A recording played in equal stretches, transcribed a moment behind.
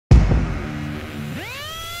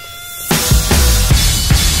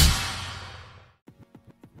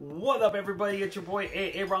What up, everybody? It's your boy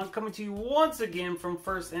Aaron coming to you once again from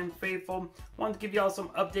First and Faithful. Wanted to give you all some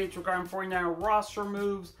updates regarding 49er roster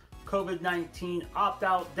moves. COVID-19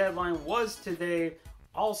 opt-out deadline was today.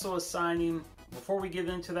 Also a signing. Before we get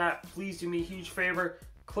into that, please do me a huge favor.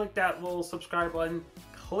 Click that little subscribe button.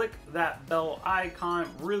 Click that bell icon.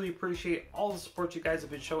 Really appreciate all the support you guys have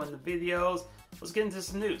been showing the videos. Let's get into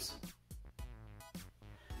some news.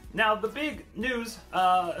 Now, the big news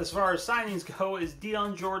as far as signings go is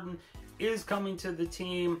Dion Jordan is coming to the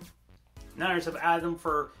team. Niners have added him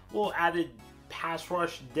for a little added pass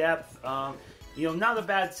rush depth. Not a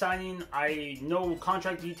bad signing. I know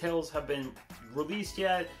contract details have been released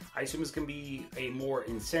yet. I assume it's going to be a more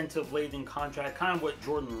incentive-laden contract, kind of what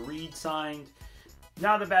Jordan Reed signed.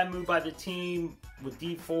 Not a bad move by the team with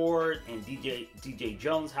D Ford and DJ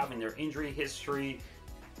Jones having their injury history.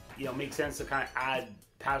 Makes sense to kind of add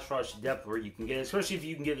pass rush depth where you can get it, especially if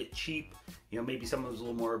you can get it cheap. Maybe someone who's a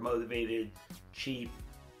little more motivated, cheap,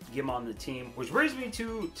 get him on the team. Which brings me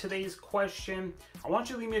to today's question. I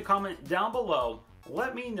want you to leave me a comment down below.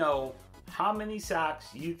 Let me know how many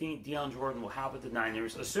sacks you think Dion Jordan will have with the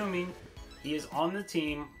Niners, assuming he is on the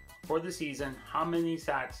team for the season. How many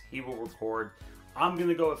sacks he will record? I'm going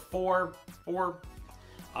to go with four.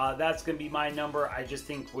 That's going to be my number. I just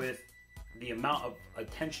think with the amount of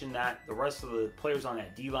attention that the rest of the players on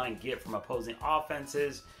that D-line get from opposing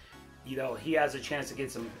offenses, he has a chance to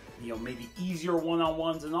get some, maybe easier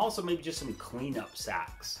one-on-ones and also maybe just some cleanup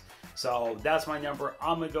sacks. So that's my number.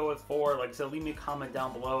 I'm going to go with 4. Like I said, leave me a comment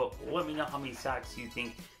down below. Let me know how many sacks you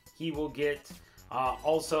think he will get.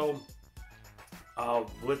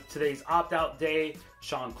 With today's opt-out day,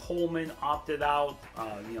 Sean Coleman opted out,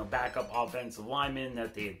 backup offensive lineman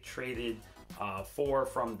that they had traded for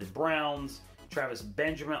from the Browns. Travis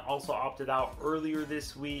Benjamin also opted out earlier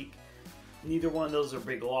this week. Neither one of those are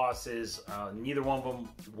big losses. Neither one of them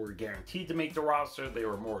were guaranteed to make the roster. They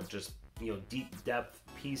were more just, deep depth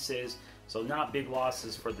pieces. So not big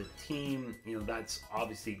losses for the team. That's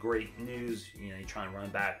obviously great news. You're trying to run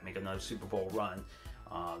back, make another Super Bowl run.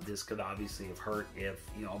 This could obviously have hurt if,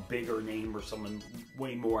 a bigger name or someone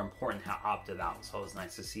way more important had opted out. So it's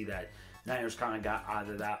nice to see that Niners kind of got out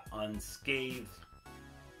of that unscathed.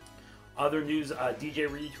 Other news,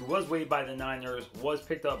 DJ Reed, who was waived by the Niners, was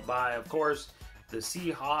picked up by, of course, the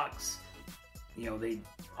Seahawks. They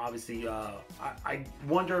obviously, I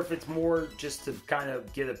wonder if it's more just to kind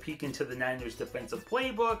of get a peek into the Niners defensive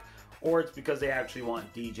playbook, or it's because they actually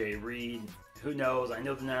want DJ Reed. Who knows? I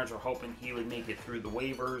know the Niners were hoping he would make it through the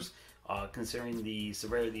waivers, considering the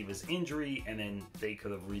severity of his injury, and then they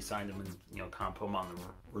could have re-signed him and kind of put him on the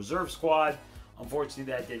reserve squad.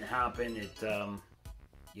 Unfortunately, that didn't happen. It's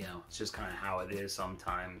just kind of how it is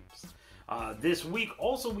sometimes. This week,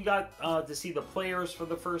 also, we got to see the players for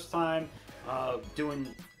the first time, doing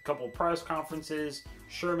a couple press conferences.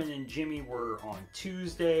 Sherman and Jimmy were on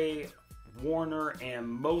Tuesday. Warner and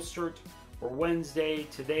Mostert were Wednesday.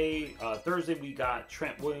 Today, Thursday, we got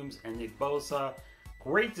Trent Williams and Nick Bosa.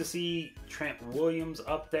 Great to see Trent Williams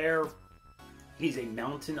up there. He's a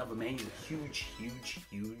mountain of a man. He's a huge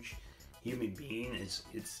human being.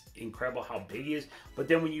 It's incredible how big he is. But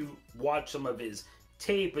then when you watch some of his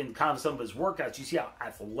tape and kind of some of his workouts, you see how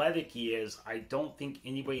athletic he is. I don't think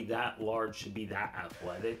anybody that large should be that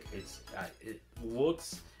athletic. It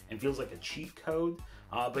looks and feels like a cheat code.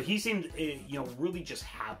 But he seemed, really just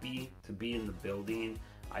happy to be in the building.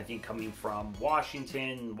 I think coming from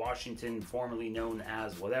Washington formerly known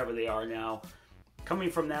as whatever they are now, coming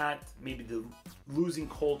from that, maybe the losing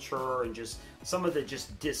culture and just some of the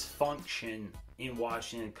just dysfunction in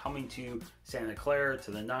Washington, coming to Santa Clara,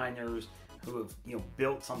 to the Niners, who have,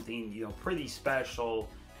 built something, pretty special,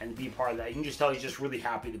 and be part of that. You can just tell he's just really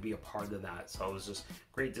happy to be a part of that. So it was just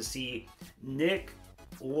great to see. Nick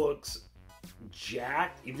looks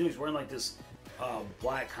jacked, even though he's wearing like this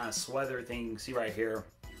black kind of sweater thing. See right here.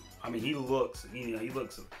 I mean, he looks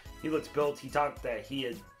built. He talked that he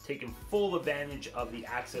had taken full advantage of the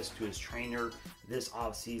access to his trainer this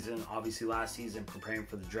offseason. Obviously, last season, preparing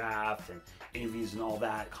for the draft and interviews and all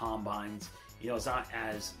that, combines. It's not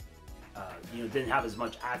as, didn't have as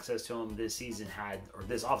much access to him this season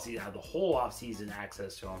this offseason had the whole offseason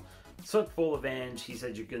access to him. Took full advantage. He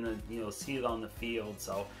said you're going to, see it on the field.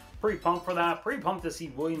 So pretty pumped for that. Pretty pumped to see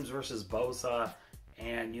Williams versus Bosa.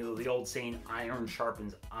 And, the old saying, iron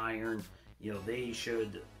sharpens iron. They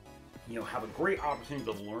should, have a great opportunity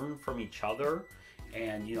to learn from each other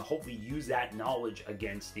and, hopefully use that knowledge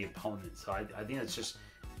against the opponent. So I think it's just,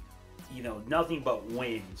 nothing but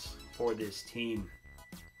wins for this team.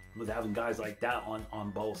 with having guys like that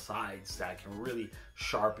on both sides that can really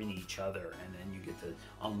sharpen each other, and then you get to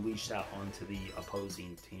unleash that onto the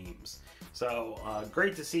opposing teams. So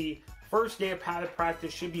great to see. First day of padded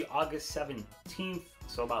practice should be August 17th,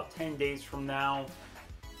 so about 10 days from now.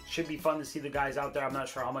 Should be fun to see the guys out there. I'm not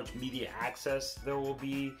sure how much media access there will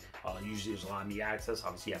be. Usually there's a lot of media access.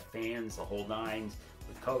 Obviously you have fans, the whole nines.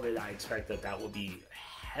 With COVID, I expect that will be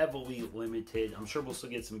heavily limited. I'm sure we'll still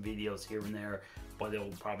get some videos here and there, but it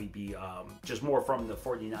will probably be just more from the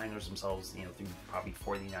 49ers themselves, you know, through probably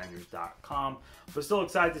 49ers.com. But still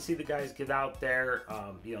excited to see the guys get out there.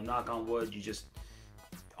 You know, knock on wood, you just,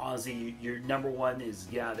 honestly, your number one is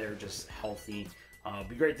get out there just healthy.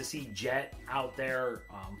 Be great to see Jet out there.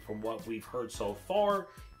 From what we've heard so far,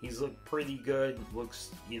 he's looked pretty good.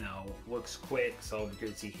 Looks quick. So it'd be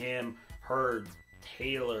great to see him. Heard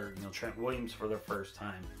Taylor, you know, Trent Williams for the first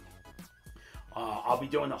time. I'll be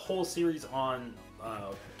doing a whole series on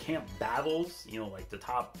camp battles. You know, like the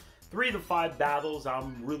top 3 to 5 battles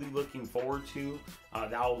I'm really looking forward to.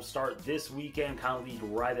 That will start this weekend, kind of lead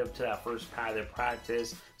right up to that first padded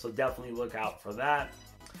practice. So definitely look out for that.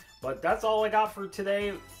 But that's all I got for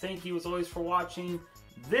today. Thank you as always for watching.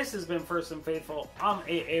 This has been First and Faithful. I'm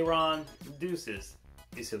Aaron. Deuces,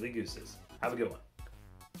 you silly gooses. Have a good one.